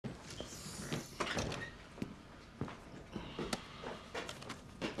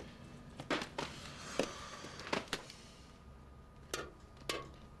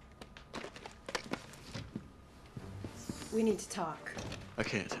We need to talk. I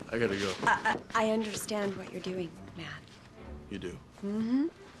can't. I gotta go. I understand what you're doing, Matt. You do? Mm-hmm.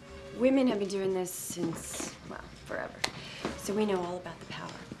 Women have been doing this since, well, forever. So we know all about the power.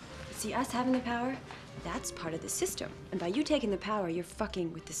 See, us having the power, that's part of the system. And by you taking the power, you're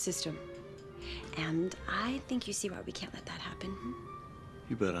fucking with the system. And I think you see why we can't let that happen.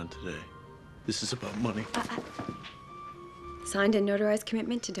 You bet on today. This is about money. Signed and notarized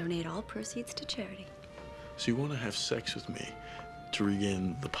commitment to donate all proceeds to charity. So you want to have sex with me to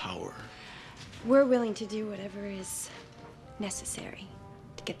regain the power? We're willing to do whatever is necessary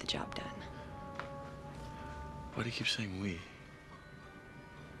to get the job done. Why do you keep saying we?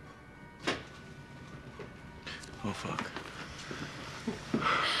 Oh, fuck.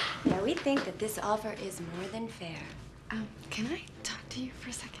 Yeah, we think that this offer is more than fair. Can I talk to you for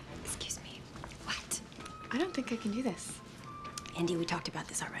a second? Excuse me. What? I don't think I can do this. Andy, we talked about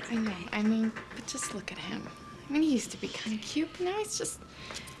this already. I know. I mean, but just look at him. I mean, he used to be kind of cute, but now he's just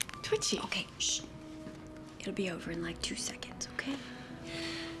twitchy. Okay, shh. It'll be over in like 2 seconds, okay?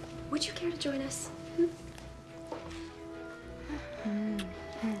 Would you care to join us?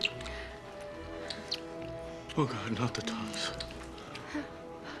 Oh, God, not the tongues.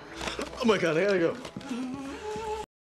 Oh, my God, I gotta go.